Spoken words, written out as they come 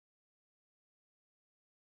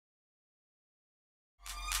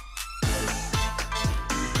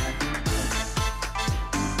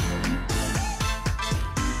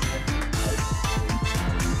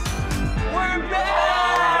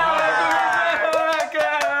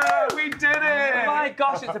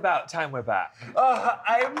gosh, it's about time we're back.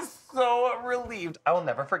 I'm so relieved. I will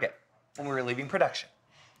never forget when we were leaving production.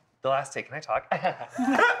 The last take, can I talk?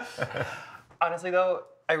 Honestly though,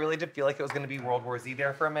 I really did feel like it was gonna be World War Z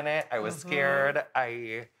there for a minute. I was scared.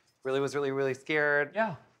 I really was really scared.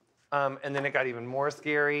 Yeah. And then it got even more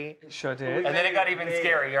scary. It sure did. And then it got even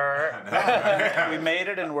scarier. We made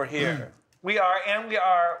it and we're here. We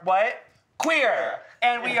are what? Queer.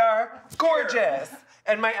 And we are gorgeous.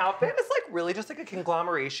 And my outfit is like really just like a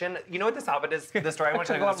conglomeration. You know what this outfit is? The story I want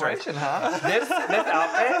to tell you. Conglomeration, huh?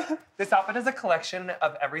 This outfit is a collection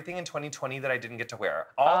of everything in 2020 that I didn't get to wear.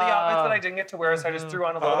 All the outfits that I didn't get to wear, so I just threw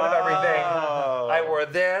on a little bit of everything. I wore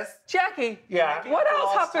this. Jackie. Yeah. What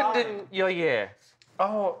else happened in your year?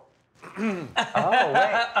 Oh. Wait.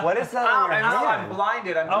 What is that on your hand? I'm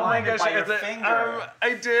blinded. I'm blinded by your it's finger.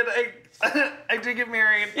 I did get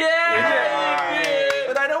married. Yeah.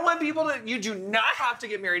 But I don't want people to. You do not have to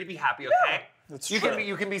get married to be happy, okay? That's you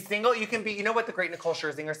true. can be single. You can be. You know what the great Nicole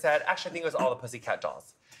Scherzinger said? Actually, I think it was all the Pussycat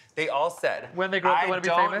Dolls. They all said, when they grow up, they want to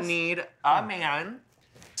be famous. I don't need a man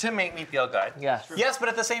to make me feel good. Yes. Yes, but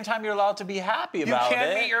at the same time, you're allowed to be happy about it. You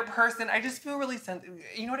can be your person. I just feel really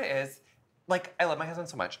You know what it is? Like, I love my husband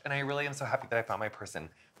so much, and I really am so happy that I found my person.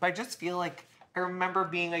 But I just feel like I remember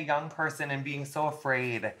being a young person and being so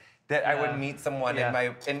afraid that I would meet someone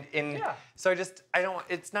So I don't.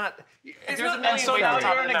 It's not. And so now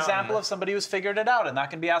you're an example of somebody who's figured it out, and that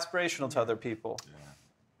can be aspirational to other people.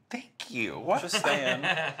 Thank you. Just saying.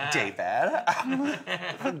 David.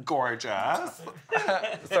 Gorgeous.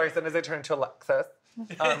 Sorry, sometimes I turn into Alexis.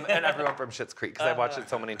 And everyone from Schitt's Creek, because I watched it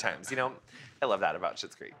so many times. You know, I love that about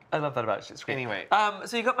Schitt's Creek. I love that about Schitt's Creek. Anyway.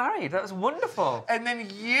 So you got married. That was wonderful. And then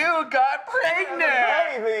you got pregnant.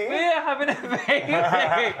 We're having a baby.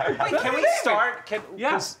 Wait, can we start?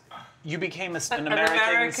 Yes. You became an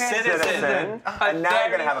American citizen. And now you're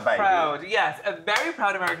going to have a baby. Proud, yes, a very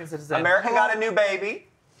proud American citizen. America got a new baby.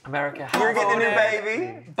 America. You're getting a new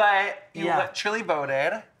baby. But you literally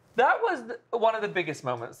voted. That was one of the biggest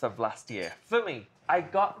moments of last year for me. I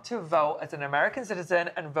got to vote as an American citizen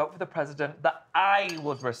and vote for the president that I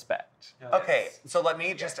would respect. Okay, so let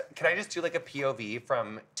me can I just do like a POV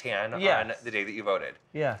from Tan on the day that you voted?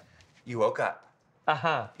 Yeah. You woke up.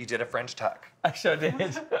 Uh-huh. You did a French tuck. I sure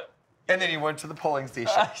did. And then you went to the polling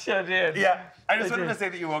station. I sure did. Yeah. I just wanted to say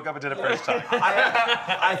that you woke up and did a French tuck.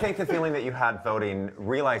 I think the feeling that you had voting,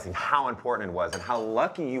 realizing how important it was and how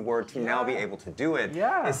lucky you were to now be able to do it,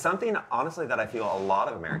 is something, honestly, that I feel a lot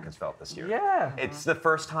of Americans felt this year. Yeah. It's the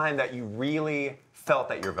first time that you really felt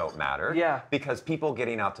that your vote mattered. Yeah. Because people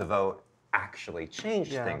getting out to vote actually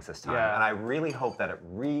changed things this time. And I really hope that it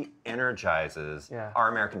re-energizes our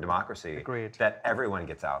American democracy. Agreed. That everyone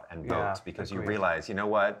gets out and votes because you realize, you know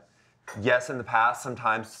what? Yes, in the past,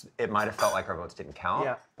 sometimes it might have felt like our votes didn't count,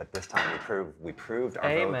 but this time we proved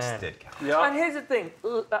our votes did count. And here's the thing,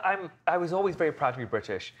 I was always very proud to be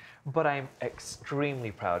British, but I'm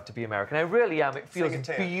extremely proud to be American. I really am. It feels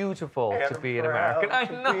beautiful to be an American. I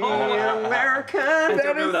know. Be an American.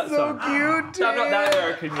 That is so cute, Tan. I'm not that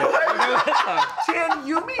American yet. I know that song. Tan,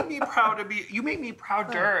 you made me proud to be. You made me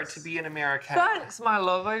prouder to be an American. Thanks, my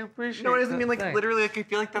love. I appreciate it. No, it doesn't mean like literally. Like I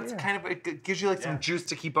feel like that's kind of it gives you like some juice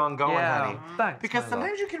to keep on going, honey. Thanks. Because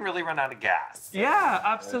sometimes you can really run out of gas. Yeah,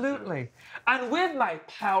 absolutely. And with my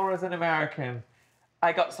power as an American,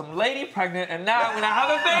 I got some lady pregnant, and now I'm gonna have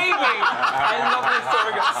a baby. I love this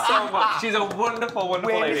story so much. She's a wonderful,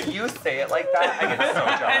 wonderful lady. When you say it like that, I get so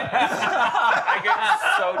jealous. I get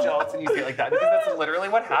so jealous when you say it like that because that's literally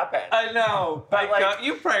what happened. I know. But I like, got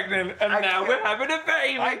you pregnant, and now we're having a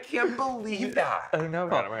baby. I can't believe that. I know.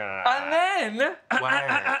 And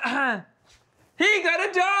then. He got a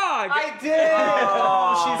dog! I did!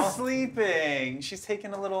 Oh, she's sleeping. She's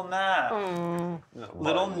taking a little nap.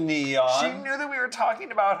 Little Neon. She knew that we were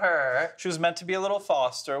talking about her. She was meant to be a little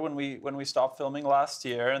foster when we stopped filming last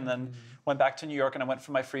year, and then went back to New York, and I went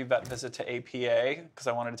for my free vet visit to APA because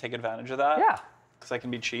I wanted to take advantage of that. Yeah. Because I can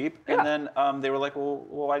be cheap. Yeah. And then they were like, well,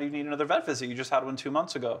 why do you need another vet visit? You just had one 2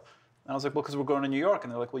 months ago. And I was like, well, because we're going to New York.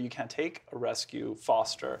 And they're like, well, you can't take a rescue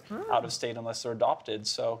foster out of state unless they're adopted.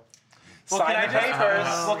 So. Well,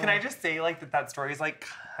 can I just say like that story is like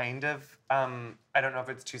kind of I don't know if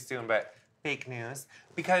it's too soon, but fake news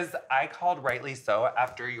because I called rightly so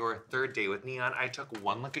after your third day with Neon. I took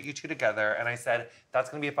one look at you two together and I said that's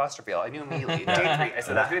gonna be a foster field. I knew immediately. Day 3, I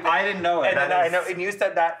said that's gonna be. I didn't know it. And then I know, and you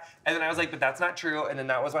said that, and then I was like, but that's not true. And then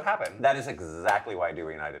that was what happened. That is exactly why I do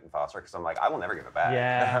reunite it in foster because I'm like I will never give it back.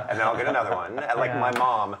 Yeah. And then I'll get another one. And like my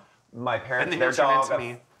mom, my parents, their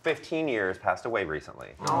dog. 15 years passed away recently.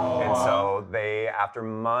 Oh. And so they, after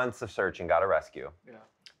months of searching, got a rescue. Yeah.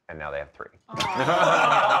 and now they have 3.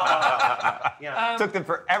 Yeah. Took them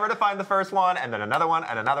forever to find the first one, and then another one,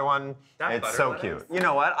 and another one. It's so cute. You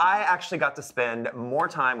know what? I actually got to spend more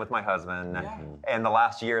time with my husband in the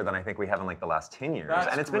last year than I think we have in like the last 10 years.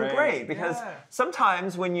 That's and it's been great because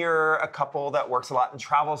sometimes when you're a couple that works a lot and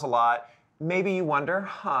travels a lot, maybe you wonder,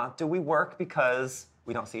 do we work because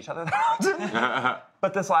we don't see each other that often?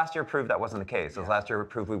 But this last year proved that wasn't the case. This last year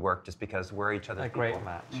proved we worked just because we're each other's people. A great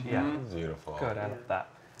match. Yeah. Beautiful. Good, I love that.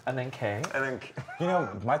 And then Kay. And then, You know,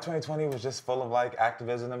 my 2020 was just full of like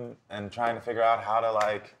activism and trying to figure out how to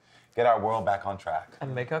like get our world back on track.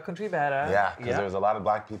 And make our country better. Yeah, because there was a lot of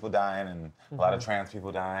black people dying and a lot of trans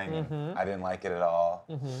people dying, and I didn't like it at all.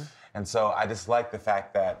 And so I just like the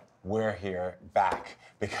fact that we're here back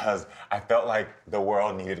because I felt like the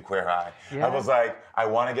world needed Queer Eye. I was like, I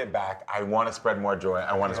want to get back. I want to spread more joy.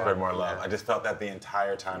 I want to spread more love. I just felt that the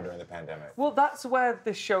entire time during the pandemic. Well, that's where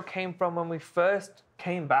this show came from when we first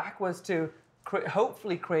came back, was to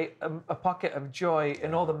hopefully create a pocket of joy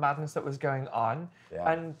in all the madness that was going on.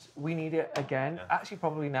 And we need it again, actually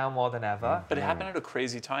probably now more than ever. But it happened at a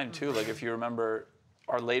crazy time too. Like if you remember,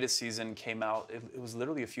 our latest season came out, it was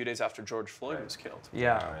literally a few days after George Floyd was killed.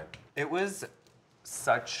 It was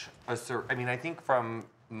such a I mean, I think from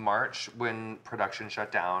March when production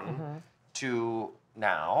shut down to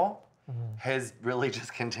now has really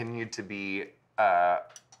just continued to be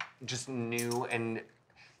just new and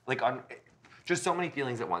like on just so many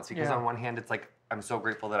feelings at once. Because on one hand, it's like, I'm so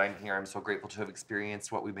grateful that I'm here. I'm so grateful to have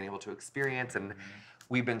experienced what we've been able to experience. And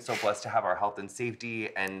we've been so blessed to have our health and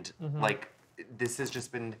safety. And like, this has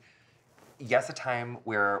just been, yes, a time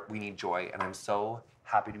where we need joy. And I'm so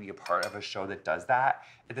happy to be a part of a show that does that.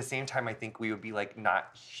 At the same time, I think we would be like,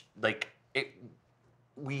 not, like,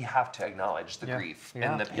 we have to acknowledge the grief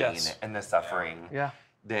and the pain and the suffering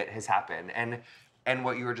that has happened. And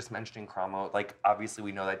what you were just mentioning, Karamo, like, obviously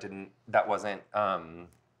we know that wasn't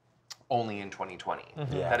only in 2020.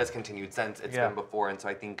 That has continued since. It's been before. And so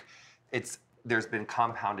I think there's been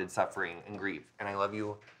compounded suffering and grief. And I love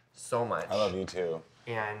you so much. I love you too.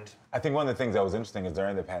 And I think one of the things that was interesting is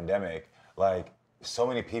during the pandemic, like, so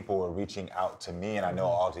many people were reaching out to me, and I know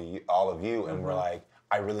all of you, and were like,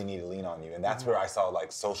 I really need to lean on you. And that's where I saw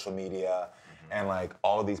like social media and like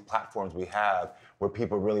all of these platforms we have where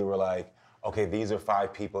people really were like, okay, these are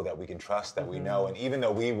 5 people that we can trust, that we know. And even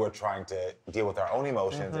though we were trying to deal with our own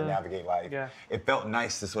emotions and navigate life, it felt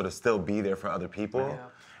nice to sort of still be there for other people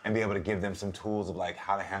and be able to give them some tools of like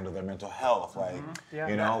how to handle their mental health, like,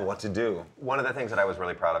 you know, what to do. one of the things that I was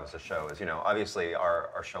really proud of as a show is, you know, obviously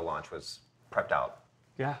our show launch was prepped out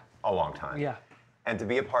a long time. And to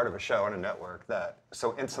be a part of a show on a network that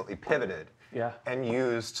so instantly pivoted and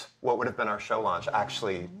used what would have been our show launch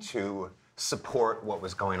actually to support what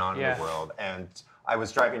was going on in the world. And I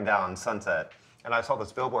was driving down Sunset and I saw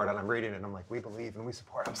this billboard and I'm reading it and I'm like, we believe and we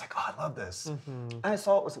support. I was like, oh, I love this. And I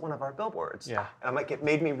saw it was one of our billboards. And I'm like, it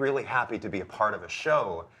made me really happy to be a part of a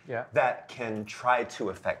show that can try to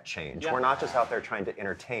affect change. We're not just out there trying to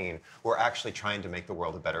entertain, we're actually trying to make the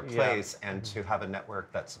world a better place, and to have a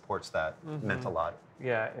network that supports that meant a lot.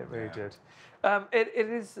 Yeah, it really did. It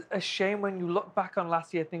is a shame when you look back on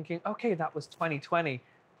last year thinking, okay, that was 2020.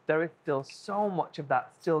 There is still so much of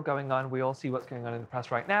that still going on. We all see what's going on in the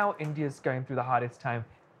press right now. India's going through the hardest time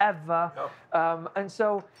ever. And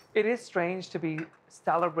so it is strange to be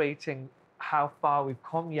celebrating how far we've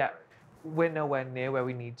come, yet we're nowhere near where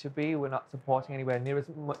we need to be. We're not supporting anywhere near as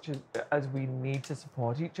much as we need to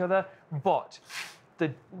support each other. But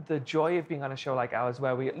the joy of being on a show like ours,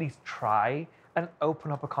 where we at least try and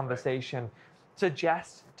open up a conversation,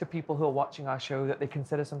 suggest to people who are watching our show that they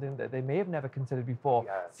consider something that they may have never considered before,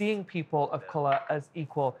 seeing people of color as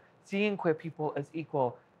equal, seeing queer people as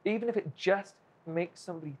equal, even if it just makes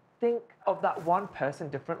somebody think of that one person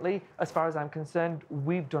differently. As far as I'm concerned,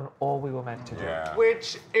 we've done all we were meant to do.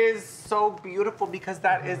 Which is so beautiful, because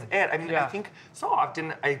that is it. I mean, I think so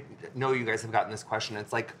often, I know you guys have gotten this question,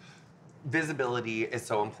 it's like, visibility is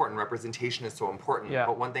so important, representation is so important,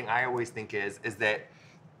 but one thing I always think is that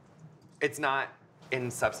it's not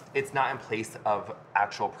in place of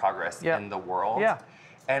actual progress in the world.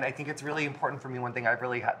 And I think it's really important for me. One thing I've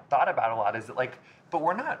really thought about a lot is that, like, but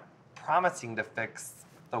we're not promising to fix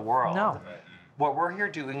the world. No. What we're here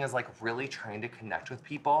doing is like really trying to connect with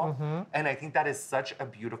people. And I think that is such a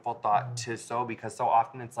beautiful thought to sow, because so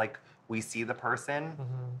often it's like we see the person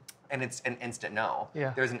and it's an instant no.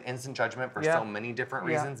 There's an instant judgment for so many different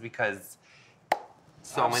reasons, because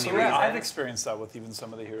so many reasons. I've experienced that with even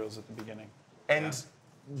some of the heroes at the beginning. And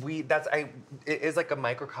it is like a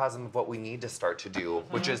microcosm of what we need to start to do,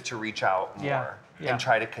 which is to reach out more and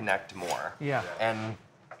try to connect more. And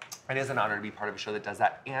It is an honor to be part of a show that does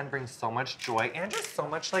that and brings so much joy and just so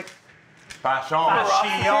much like Fashion.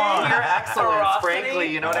 your excellence,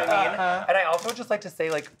 frankly, you know what I mean? And I also just like to say,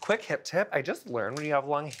 like, quick hip tip, I just learned when you have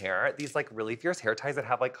long hair, these like really fierce hair ties that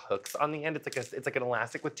have like hooks on the end, it's like an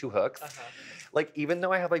elastic with 2 hooks. Like, even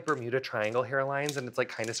though I have like Bermuda Triangle hairlines and it's like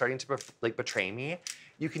kind of starting to like betray me,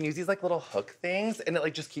 you can use these like little hook things and it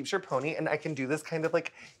like just keeps your pony, and I can do this kind of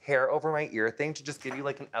like hair over my ear thing to just give you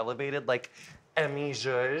like an elevated like Emmy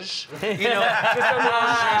zhuzh. You know, just a little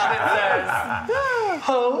zhuzh that says,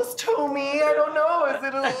 host to me, I don't know,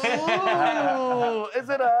 is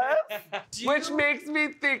it us? Which makes me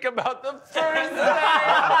think about the first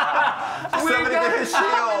time Somebody get his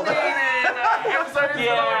shield. I'm sorry,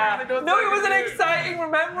 No, it was an exciting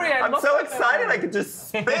memory. I'm so excited I could just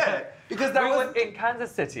spit. Because that was in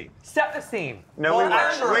Kansas City. Set the scene. No, we were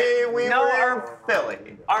in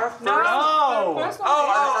Philly. Our first, I'm sorry,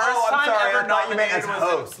 I thought you meant as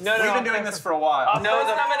host. No, we've been doing this for a while. No,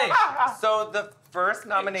 the nomination. So the first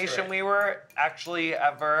nomination we were actually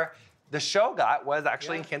ever, the show got was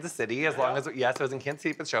actually in Kansas City, as long as, yes, it was in Kansas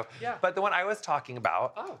City for the show. Yeah. But the one I was talking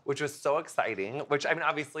about, which was so exciting, which, I mean,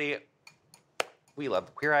 obviously, we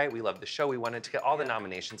love Queer Eye, we love the show, we wanted to get all the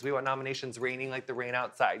nominations. We want nominations raining like the rain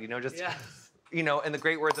outside, you know, just, you know, in the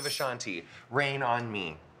great words of Ashanti, rain on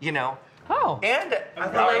me, you know? Oh. And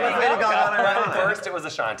first it was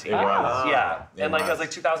Ashanti. It was. Yeah. It And like it was was.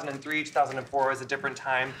 like 2003, 2004 was a different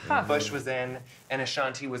time. Bush was in, and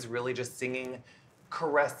Ashanti was really just singing,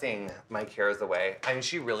 caressing my cares away. I mean,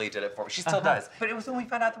 she really did it for me. She still does. But it was when we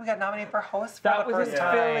found out that we got nominated for host for That the was first in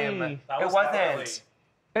time. Philly. That It was wasn't. Philly.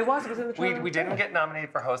 It was in the trailer. We didn't get nominated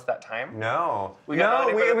for host that time. No. We got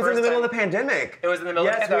nominated for it was in the first middle of time. the pandemic. It was in the middle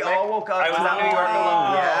of the Yes, we pandemic. all woke up I was to in that New York morning.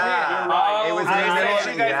 alone. Yeah. You're right. It was in I the middle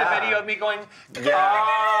sent you guys yeah. a video of me going,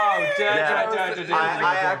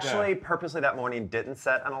 I actually purposely that morning didn't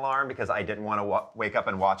set an alarm because I didn't want to wake up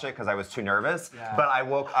and watch it because I was too nervous. Yeah. But I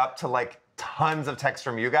woke up to like tons of texts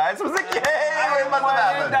from you guys. I was like, yay, it must have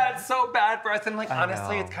happened. That's so bad for us. And like, I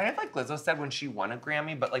honestly, know. it's kind of like Lizzo said when she won a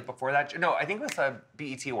Grammy, but like before that, no, I think it was a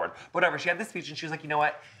BET award. Whatever, she had this speech and she was like, you know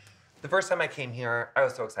what? The first time I came here, I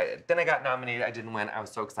was so excited. Then I got nominated, I didn't win, I was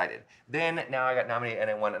so excited. Then now I got nominated and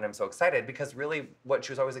I won and I'm so excited because really what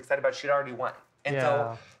she was always excited about, she'd already won. And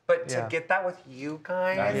so, but to get that with you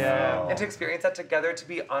guys and to experience that together, to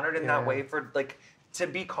be honored in that way for like, to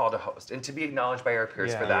be called a host and to be acknowledged by our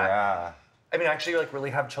peers for that. Yeah. I mean, I actually like really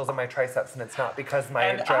have chills on my triceps, and it's not because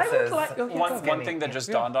my dress is One thing that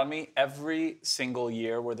just dawned on me, every single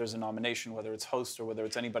year where there's a nomination, whether it's host or whether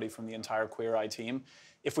it's anybody from the entire Queer Eye team,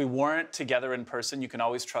 if we weren't together in person, you can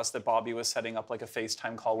always trust that Bobby was setting up like a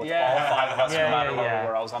FaceTime call with all 5 of us, no matter where we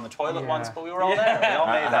were. I was on the toilet once, but we were all there. We all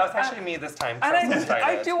made it. That was actually me this time. So And I'm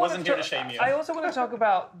I do want Wasn't here to shame you. I also want to talk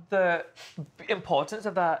about the importance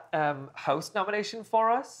of that host nomination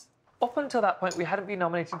for us. Up until that point, we hadn't been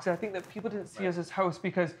nominated because I think that people didn't see us as hosts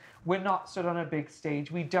because we're not stood on a big stage.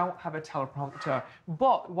 We don't have a teleprompter.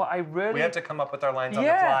 But what I really... We had to come up with our lines on the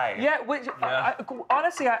fly. Yeah, which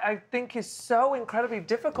honestly, I think is so incredibly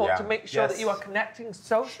difficult to make sure that you are connecting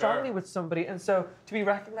so strongly with somebody. And so to be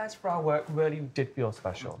recognized for our work really did feel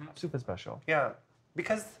special, super special. Yeah,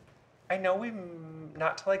 because I know we,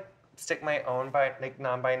 not to like stick my own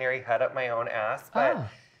non-binary head up my own ass, but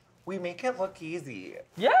we make it look easy.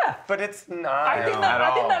 Yeah. But it's not. I think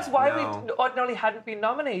that's why we ordinarily hadn't been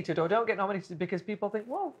nominated or don't get nominated because people think,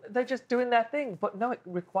 well, they're just doing their thing. But no, it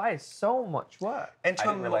requires so much work. And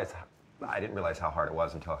I didn't realize how hard it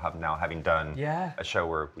was until now having done a show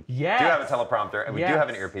where we do have a teleprompter and we do have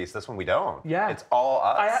an earpiece. This one we don't. Yeah. It's all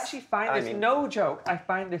us. I actually find this, no joke, I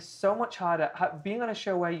find this so much harder. Being on a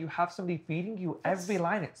show where you have somebody feeding you every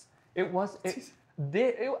line, it wasn't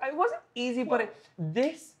easy, but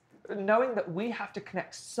knowing that we have to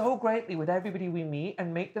connect so greatly with everybody we meet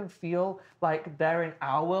and make them feel like they're in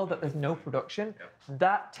our world, that there's no production,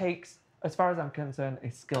 that takes, as far as I'm concerned,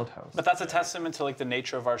 a skilled host. But that's a testament to like the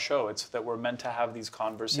nature of our show. It's that we're meant to have these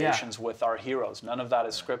conversations with our heroes. None of that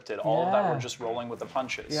is scripted. All of that we're just rolling with the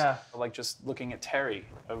punches. Yeah. Like just looking at Terry.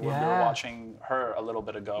 We were watching her a little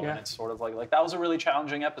bit ago, and it's sort of like that was a really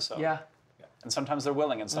challenging episode. Yeah. And sometimes they're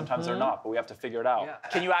willing, and sometimes they're not, but we have to figure it out. Yeah.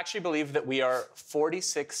 Can you actually believe that we are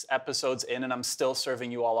 46 episodes in, and I'm still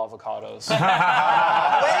serving you all avocados?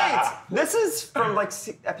 Wait! This is from like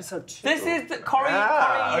episode 2. This is the Corey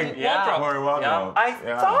Corey Waldrop. I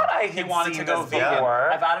thought I had wanted seen to go this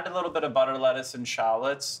before. I've added a little bit of butter lettuce and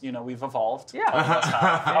shallots. You know, we've evolved. Yeah. All of us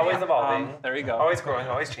have. Always evolving. There you go. Always growing,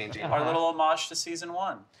 always changing. Our little homage to season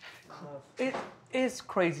 1. It is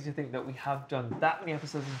crazy to think that we have done that many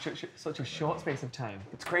episodes in such a short space of time.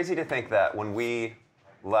 It's crazy to think that when we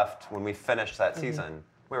finished that season,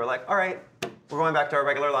 we were like, all right, we're going back to our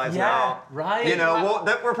regular lives now. Right. You know,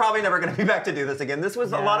 we're probably never going to be back to do this again. This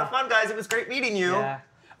was a lot of fun, guys. It was great meeting you. Yeah.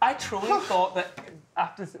 I truly thought that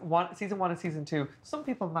after season 1 and season 2, some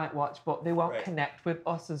people might watch, but they won't connect with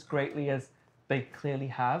us as greatly as they clearly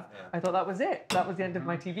have. Yeah. I thought that was it. That was the end of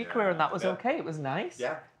my TV career, and that was okay. It was nice.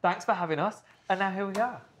 Yeah. Thanks for having us. And now here we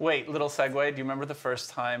are. Wait, little segue. Do you remember the first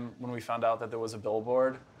time when we found out that there was a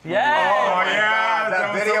billboard? Yeah. Oh yeah,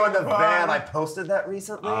 that video in the van. I posted that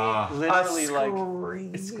recently. Literally,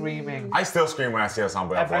 like screaming. I still scream when I see us on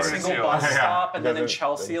billboard. Every single bus stop, and then in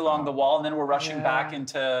Chelsea along the wall, and then we're rushing back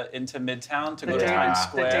into Midtown to go to Times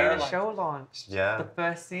Square. The day the show launched. Yeah. The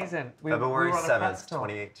first season. February 7th,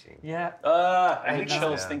 2018. Yeah. I had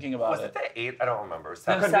chills thinking about it. Was it the 8th? I don't remember.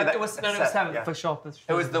 It was 7th for sure.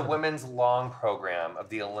 It was the women's long program of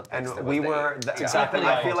the Olympics. And we were exactly.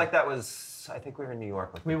 I feel like that was. I think we were in New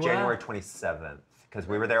York with January 27th because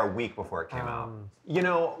we were there a week before it came out. You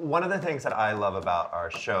know, one of the things that I love about our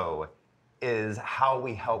show is how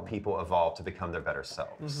we help people evolve to become their better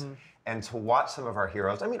selves. And to watch some of our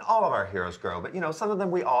heroes, I mean, all of our heroes grow, but you know, some of them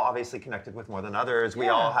we all obviously connected with more than others. We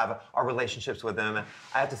all have our relationships with them. And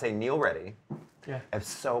I have to say, Neil Reddy, I'm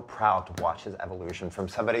so proud to watch his evolution from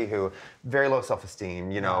somebody who very low self-esteem,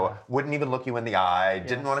 you know, wouldn't even look you in the eye,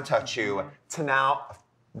 didn't want to touch you, to now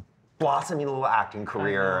blossoming little acting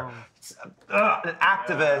career, an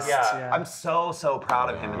activist. I'm so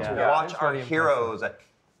proud of him. And to watch our heroes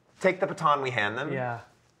take the baton we hand them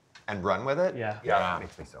and run with it, it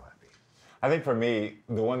makes me so happy. I think for me,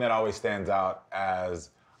 the one that always stands out as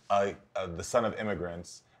the son of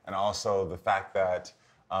immigrants, and also the fact that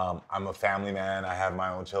I'm a family man, I have my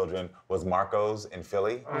own children, was Marco's in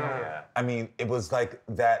Philly. I mean, it was like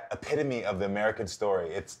that epitome of the American story.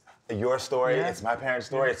 It's your story, it's my parents'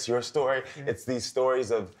 story, it's your story. It's these stories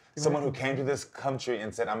of someone who came to this country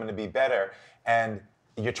and said, I'm gonna be better. And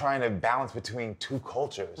you're trying to balance between two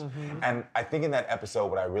cultures. And I think in that episode,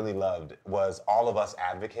 what I really loved was all of us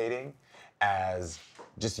advocating as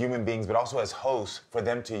just human beings, but also as hosts, for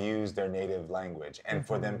them to use their native language and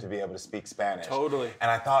for them to be able to speak Spanish. Totally. And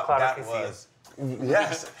I thought that was,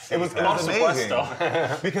 it was amazing.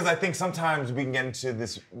 Because I think sometimes we can get into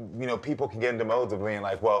this, you know, people can get into modes of being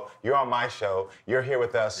like, well, you're on my show, you're here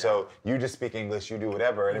with us, so you just speak English, you do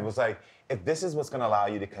whatever. And it was like, if this is what's gonna allow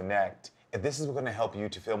you to connect, if this is going to help you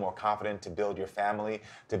to feel more confident, to build your family,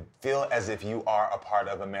 to feel as if you are a part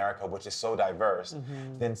of America, which is so diverse,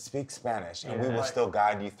 then speak Spanish, and we will still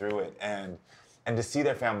guide you through it. And to see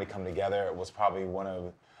their family come together was probably one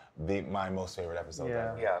of my most favorite episodes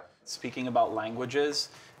ever. Speaking about languages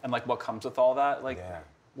and like what comes with all that, like,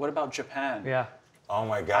 what about Japan? Oh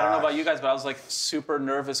my God. I don't know about you guys, but I was like super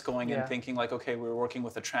nervous going in thinking like, okay, we were working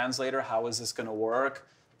with a translator, how is this going to work?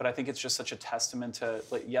 But I think it's just such a testament to,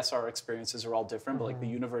 like, yes, our experiences are all different, but like the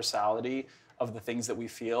universality of the things that we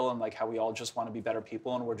feel and like how we all just want to be better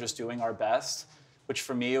people and we're just doing our best. Which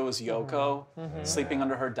for me, it was Yoko sleeping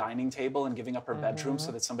under her dining table and giving up her bedroom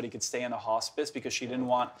so that somebody could stay in a hospice because she didn't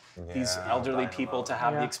want these elderly people to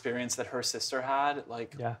have the experience that her sister had.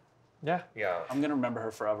 Like, I'm gonna remember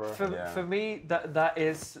her forever. For me, that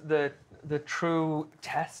is the true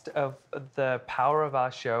test of the power of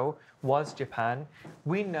our show was Japan.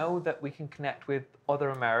 We know that we can connect with other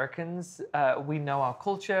Americans. We know our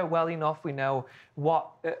culture well enough. We know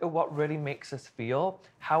what really makes us feel.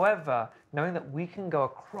 However, knowing that we can go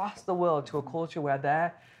across the world to a culture where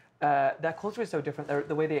their culture is so different,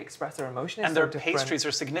 the way they express their emotion is so different. And their pastries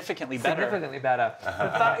are significantly better. Significantly better. The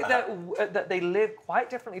fact that they live quite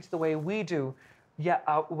differently to the way we do.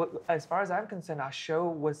 As far as I'm concerned, our show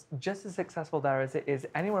was just as successful there as it is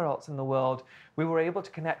anywhere else in the world. We were able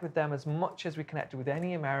to connect with them as much as we connected with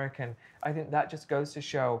any American. I think that just goes to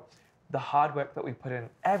show the hard work that we put in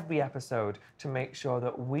every episode to make sure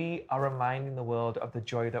that we are reminding the world of the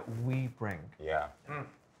joy that we bring.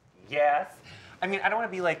 Yes. I mean, I don't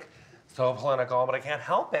want to be like so political, but I can't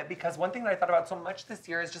help it because one thing that I thought about so much this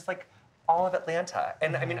year is just like all of Atlanta.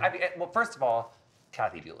 And I mean, well, first of all,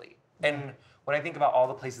 Kathy Dooley. And when I think about all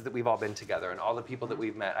the places that we've all been together and all the people that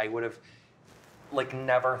we've met, I would have like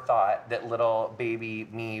never thought that little baby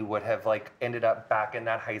me would have like ended up back in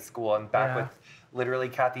that high school and back with literally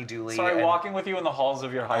Kathy Dooley. Sorry, walking with you in the halls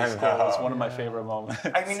of your high school was one of my favorite moments.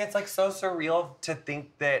 I mean, it's like so surreal to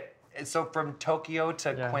think that, so from Tokyo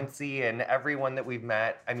to Quincy and everyone that we've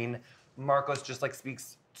met, I mean, Marcos just like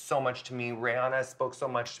speaks so much to me. Rihanna spoke so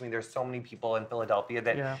much to me. There's so many people in Philadelphia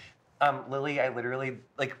that Lily, I literally,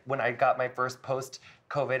 like when I got my first post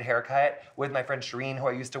COVID haircut with my friend Shireen, who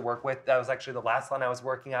I used to work with. That was actually the last salon I was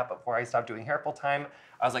working at before I stopped doing hair full time.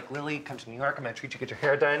 I was like, Lily, come to New York. I'm gonna treat you, get your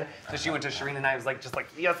hair done. So she went to Shireen, and I was like,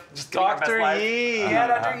 yes, just Dr. Yee. Yeah,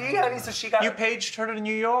 Dr. Yee, honey. So she got. You paged her to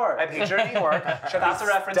New York. I paged her to New York. That's a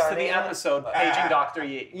reference to the episode, Paging Dr.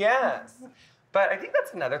 Yee. Yes. But I think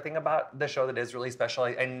that's another thing about the show that is really special,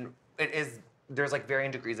 and there's like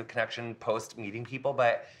varying degrees of connection post meeting people,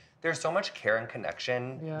 but there's so much care and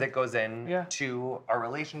connection that goes in to our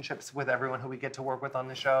relationships with everyone who we get to work with on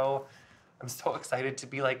the show. I'm so excited to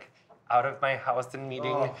be like out of my house and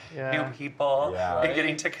meeting new people and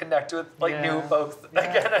getting to connect with like new folks.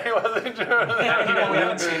 Again, I wasn't sure. People we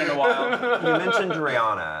haven't seen in a while. You mentioned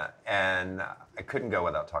Rihanna, and I couldn't go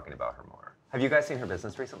without talking about her more. Have you guys seen her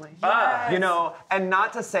business recently? Yes. You know, and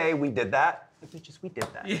not to say we did that, but just we did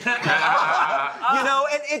that. You know,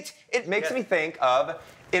 and it makes me think of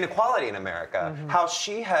inequality in America, how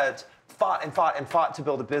she had fought and fought and fought to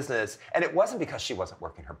build a business, and it wasn't because she wasn't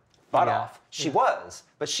working her butt off. She was,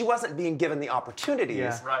 but she wasn't being given the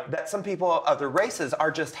opportunities that some people of other races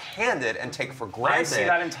are just handed and take for granted. I see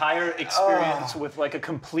that entire experience with like a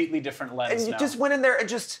completely different lens And you just went in there and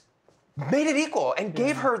just made it equal and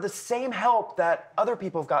gave her the same help that other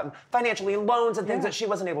people have gotten financially, loans and things that she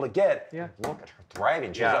wasn't able to get. Look at her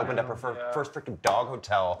thriving. She's opened up her first freaking dog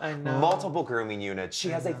hotel, multiple grooming units. She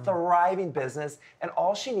has a thriving business, and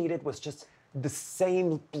all she needed was just the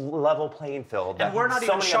same level playing field that and we're not so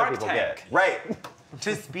even many Shark other people Tank. get. Right.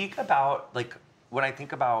 To speak about like when I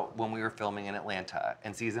think about when we were filming in Atlanta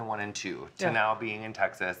in season 1 and 2 to now being in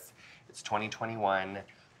Texas, it's 2021.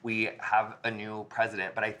 We have a new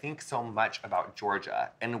president, but I think so much about Georgia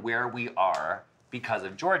and where we are because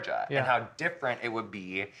of Georgia and how different it would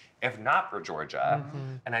be if not for Georgia.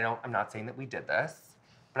 And I'm not saying that we did this,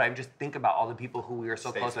 but I just think about all the people who we are so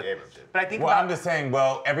close with. But I think I'm just saying,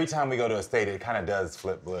 well, every time we go to a state, it kind of does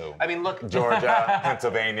flip blue. I mean, look. Georgia,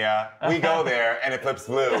 Pennsylvania, we go there and it flips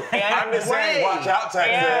blue. I'm just saying, watch out,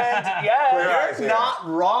 Texas. You're not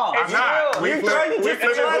wrong. I'm not. We flip it blue.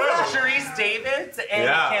 Sharice Davids in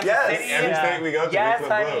Kansas City. Every state we go to, we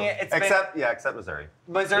flip blue. Except Missouri.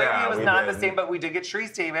 Missouri was not the same, but we did get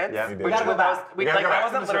Sharice Davids. Yeah, we did. Which We that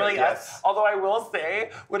wasn't literally Missouri, us. Although I will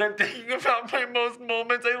say, when I'm thinking about my most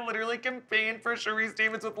moments, I literally campaigned for Sharice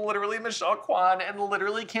Davids with literally Michelle Kwan and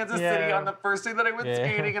literally Kansas City on the first day that I went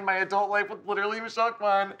skating in my adult life with literally Michelle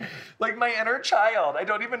Kwan. Like my inner child. I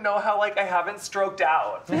don't even know how like I haven't stroked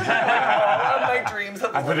out. Like, all of my dreams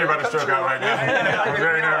have I think you're about to stroke out right now. I'm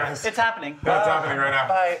very nervous. It's happening. That's happening right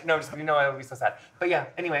now. No, just I would be so sad. But yeah,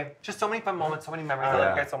 anyway, just so many fun moments, so many memories. I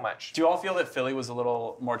love you guys so much. Do you all feel that Philly was a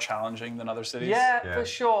little more challenging than other cities? Yeah, for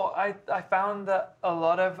sure. I found that a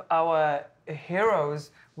lot of our heroes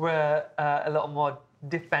were a little more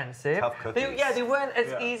defensive. Tough cookies. They weren't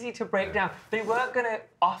as easy to break down. They weren't going to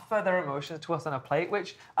offer their emotions to us on a plate,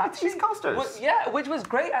 which actually East Coasters. which was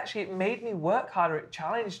great. Actually, it made me work harder. It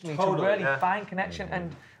challenged me to really find connection.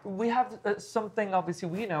 And we have something obviously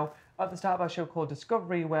we know at the start of our show called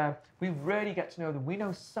Discovery, where we really get to know them. We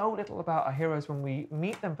know so little about our heroes when we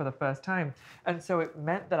meet them for the first time, and so it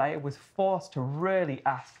meant that I was forced to really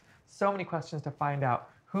ask so many questions to find out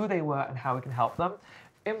who they were and how we can help them.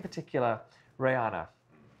 In particular, Rihanna.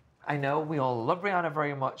 I know we all love Rihanna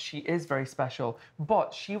very much. She is very special,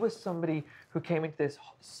 but she was somebody who came into this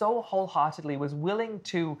so wholeheartedly, was willing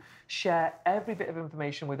to share every bit of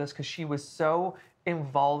information with us because she was so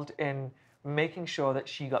involved in making sure that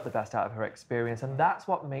she got the best out of her experience. And that's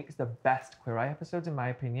what makes the best Queer Eye episodes, in my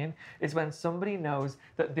opinion, is when somebody knows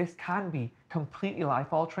that this can be completely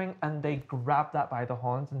life-altering and they grab that by the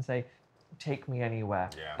horns and say, take me anywhere,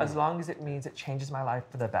 as long as it means it changes my life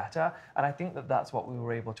for the better. And I think that that's what we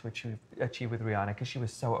were able to achieve with Rihanna, because she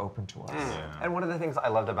was so open to us. And one of the things I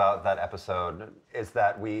loved about that episode is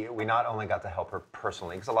that we not only got to help her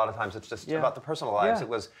personally, because a lot of times it's just about the personal lives. It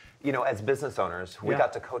was, as business owners, we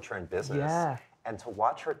got to coach her in business. And to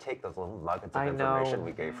watch her take those little nuggets of information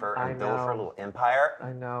we gave her and build her little empire.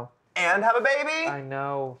 I know. And have a baby. I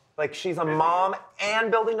know. Like she's a mom and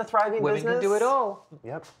building a thriving business. Women can do it all.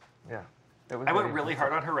 Yep. Yeah. I went really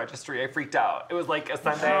hard on her registry. I freaked out. It was like a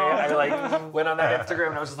Sunday. I went on that Instagram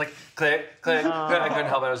and I was just like, click, click. I couldn't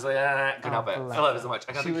help it. I was like, couldn't help it. I love it so much.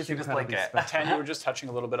 I got the cutest blanket. Tan, you were just touching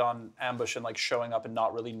a little bit on ambush and like showing up and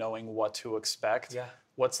not really knowing what to expect. Yeah.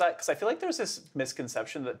 What's that? Because I feel like there's this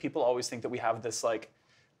misconception that people always think that we have this like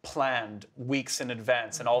planned weeks in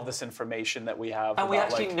advance and all this information that we have. And we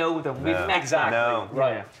actually know them. We've met exactly. them. No.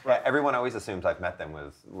 Right. Right. Everyone always assumes I've met them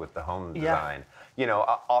with the home design.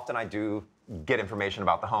 Often I do get information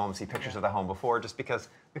about the home, see pictures of the home before, just because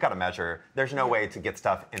we got to measure. There's no way to get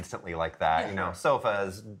stuff instantly like that,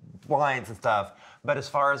 sofas, blinds and stuff. But as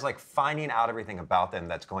far as like finding out everything about them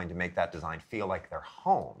that's going to make that design feel like their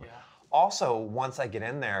home. Yeah. Also, once I get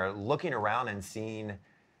in there, looking around and seeing,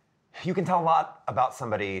 you can tell a lot about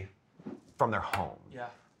somebody from their home. Yeah.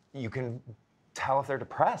 You can tell if they're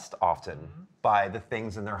depressed often by the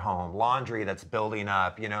things in their home, laundry that's building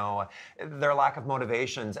up, you know, their lack of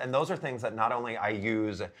motivations. And those are things that not only I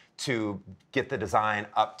use to get the design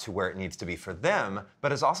up to where it needs to be for them,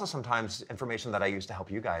 but it's also sometimes information that I use to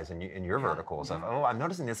help you guys in your verticals of, oh, I'm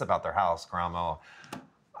noticing this about their house, Karamo.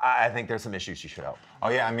 I think there's some issues you should help. Oh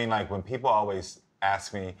yeah, I mean, like when people always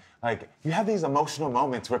ask me, like, you have these emotional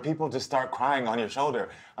moments where people just start crying on your shoulder.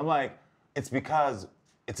 I'm like, it's because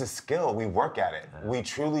it's a skill. We work at it. Yeah. We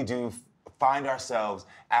truly do find ourselves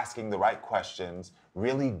asking the right questions,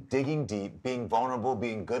 really digging deep, being vulnerable,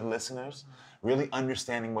 being good listeners, really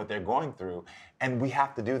understanding what they're going through. And we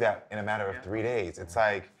have to do that in a matter of 3 days. It's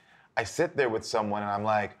like, I sit there with someone and I'm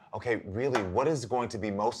like, okay, really, what is going to be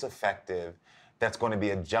most effective that's going to be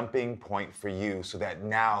a jumping point for you so that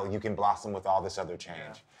now you can blossom with all this other change?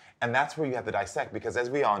 Yeah. And that's where you have to dissect, because as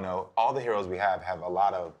we all know, all the heroes we have a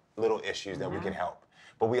lot of little issues that we can help.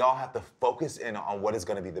 But we all have to focus in on what is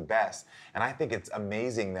going to be the best. And I think it's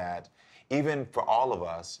amazing that even for all of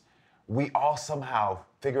us, we all somehow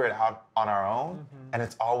figure it out on our own, and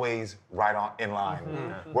it's always right on in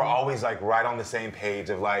line. We're always like right on the same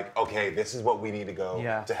page of like, okay, this is what we need to go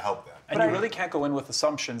to help them. And you really can't go in with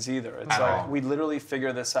assumptions either. It's like we literally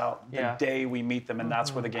figure this out the day we meet them, and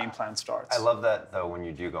that's where the game plan starts. I love that though, when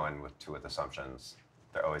you do go in with assumptions,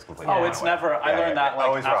 they're always completely wrong. Oh, it's never. I learned that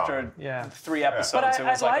like after 3 episodes. But it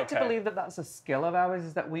was I'd like okay. to believe that that's a skill of ours,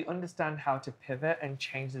 is that we understand how to pivot and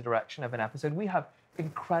change the direction of an episode. We have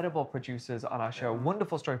incredible producers on our show,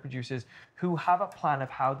 wonderful story producers who have a plan of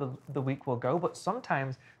how the week will go, but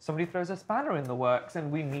sometimes somebody throws a spanner in the works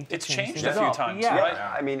and we need to It's changed a few times, yeah. right?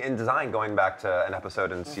 I mean, in design, going back to an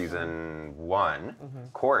episode in season 1,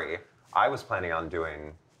 Corey, I was planning on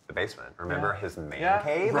doing the basement. Remember his man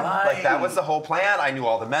cave? Right. Like that was the whole plan. I knew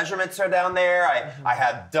all the measurements are down there. I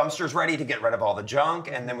had dumpsters ready to get rid of all the junk.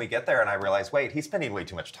 And then we get there and I realized, wait, he's spending way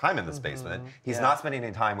too much time in this basement. He's not spending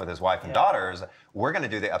any time with his wife and daughters. We're going to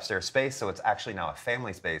do the upstairs space, so it's actually now a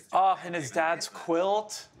family space. Oh, and his dad's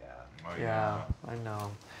quilt. Yeah, I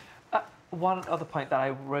know. One other point that I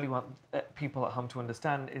really want people at home to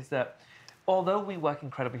understand is that although we work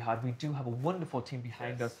incredibly hard, we do have a wonderful team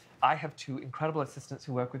behind us. I have 2 incredible assistants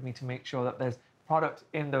who work with me to make sure that there's product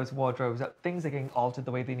in those wardrobes, that things are getting altered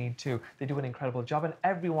the way they need to. They do an incredible job, and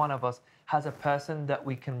every one of us has a person that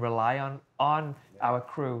we can rely on our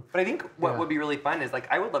crew. But I think what would be really fun is, like,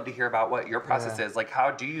 I would love to hear about what your process is. Like,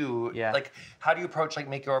 how do you, how do you approach, like,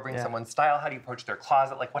 makeovering someone's style? How do you approach their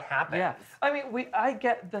closet? Like, what happens? Yeah, I mean, I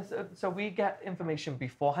get this, so we get information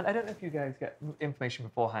beforehand. I don't know if you guys get information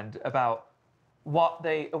beforehand about what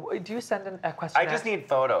they, do you send a questionnaire? I just need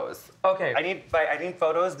photos. Okay. I need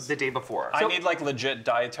photos the day before. I need like legit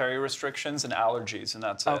dietary restrictions and allergies, and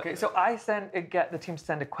that's it. Okay, so I get the team to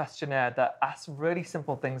send a questionnaire that asks really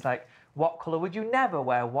simple things like, what color would you never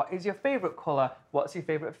wear? What is your favorite color? What's your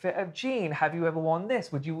favorite fit of jean? Have you ever worn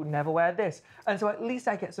this? Would you never wear this? And so at least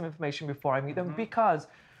I get some information before I meet them, because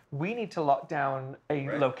we need to lock down a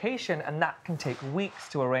location, and that can take weeks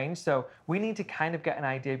to arrange. So we need to kind of get an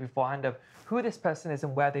idea beforehand of who this person is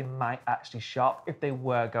and where they might actually shop if they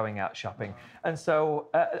were going out shopping. And so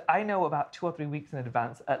I know about 2 or 3 weeks in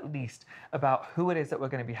advance at least about who it is that we're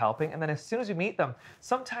going to be helping. And then as soon as we meet them,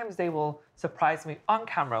 sometimes they will surprise me on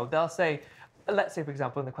camera. They'll say, let's say, for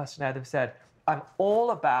example, in the questionnaire, they've said, I'm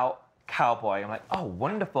all about cowboy. I'm like, oh,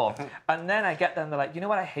 wonderful. And then I get them, they're like, you know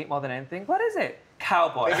what I hate more than anything? What is it?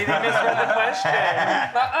 Cowboy. Maybe they misread the question.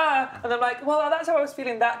 And I'm like, well, that's how I was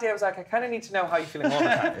feeling that day. I was like, I kind of need to know how you're feeling all the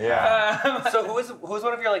time. So who's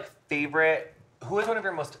one of your like favorite, who is one of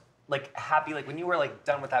your most like happy, like when you were like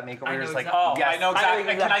done with that makeover, you're just like, oh, yes, I know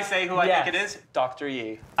exactly. Can I say who I think it is? Dr.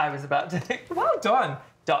 Yi. I was about to, well done.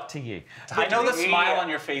 Dr. Yi. I know the smile on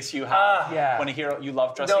your face you have when you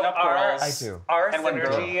love dressing up girls. I do. Our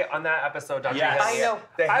synergy on that episode, Dr. Yi. I know.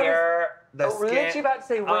 The hair, the skin. We're literally about to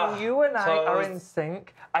say, when you and I are in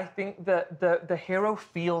sync, I think that the hero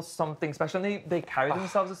feels something special, and they carry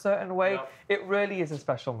themselves a certain way. Yep. It really is a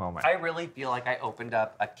special moment. I really feel like I opened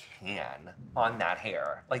up a can on that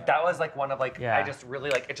hair. Like that was like one of like, I just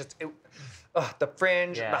really like, the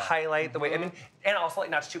fringe, the highlight, the way, I mean, and also like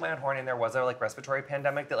not to toot my own horn, and there was a like respiratory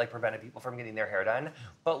pandemic that like prevented people from getting their hair done,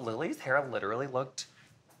 but Lily's hair literally looked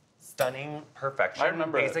stunning perfection. I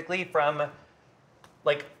remember basically from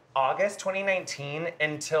like August 2019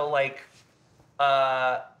 until like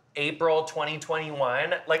April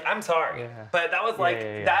 2021. Like, I'm sorry, but that was like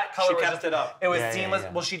that color. She kept it up. It was seamless.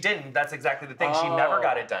 Well, she didn't. That's exactly the thing. She never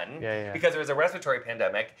got it done because there was a respiratory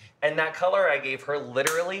pandemic, and that color I gave her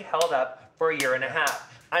literally held up for a year and a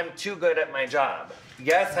half. I'm too good at my job.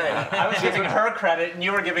 Yes, honey. I was giving her credit, and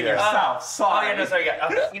you were giving yourself. Sorry. Oh, yeah, no, sorry.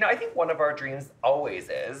 Yeah. You know, I think one of our dreams always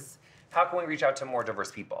is, how can we reach out to more diverse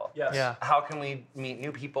people? Yes. Yeah. How can we meet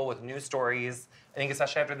new people with new stories? I think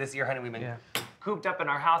especially after this year, honey, we've been cooped up in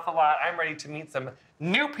our house a lot. I'm ready to meet some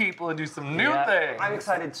new people and do some new things. I'm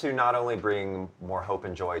excited to not only bring more hope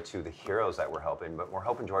and joy to the heroes that we're helping, but more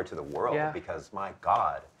hope and joy to the world because, my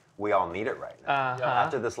God, we all need it right now.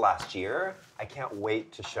 After this last year, I can't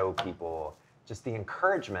wait to show people just the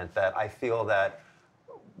encouragement that I feel that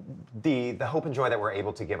the hope and joy that we're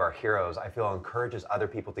able to give our heroes, I feel encourages other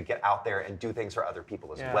people to get out there and do things for other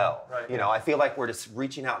people as well. Right, you know, I feel like we're just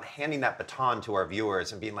reaching out and handing that baton to our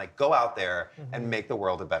viewers and being like, go out there and make the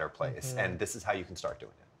world a better place. And this is how you can start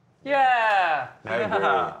doing it. Yeah. I agree.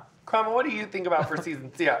 Karamo, what do you think about for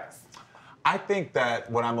season 6? I think that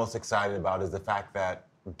what I'm most excited about is the fact that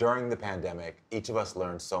during the pandemic, each of us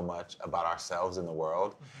learned so much about ourselves and the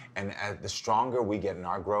world. And as the stronger we get in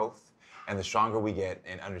our growth and the stronger we get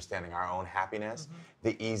in understanding our own happiness,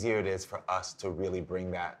 the easier it is for us to really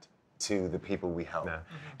bring that to the people we help.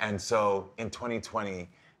 And so in 2020,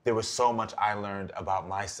 there was so much I learned about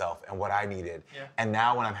myself and what I needed. And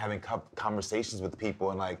now when I'm having conversations with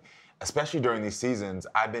people and like, especially during these seasons,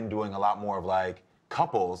 I've been doing a lot more of like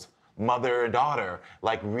couples, mother and daughter,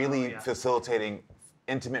 like really facilitating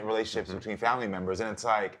intimate relationships between family members. And it's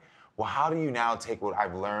like, well, how do you now take what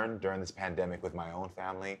I've learned during this pandemic with my own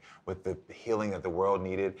family, with the healing that the world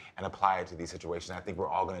needed, and apply it to these situations? I think we're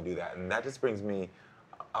all going to do that. And that just brings me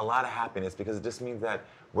a lot of happiness because it just means that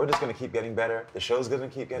we're just going to keep getting better. The show's going to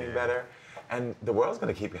keep getting better. And the world's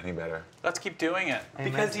going to keep getting better. Let's keep doing it.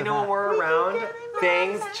 Because, you know, when we're around,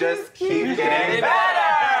 things just keep getting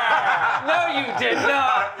better. No, you did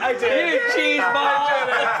not. I did. You cheese ball.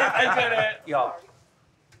 I did it. Y'all,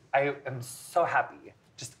 I am so happy.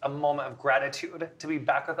 Just a moment of gratitude to be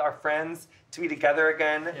back with our friends, to be together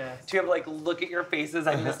again, to have like look at your faces.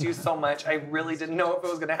 I missed you so much. I really didn't know if it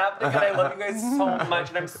was gonna happen again. I love you guys so much,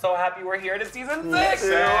 and I'm so happy we're here to season 6.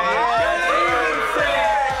 Season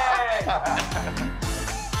 6.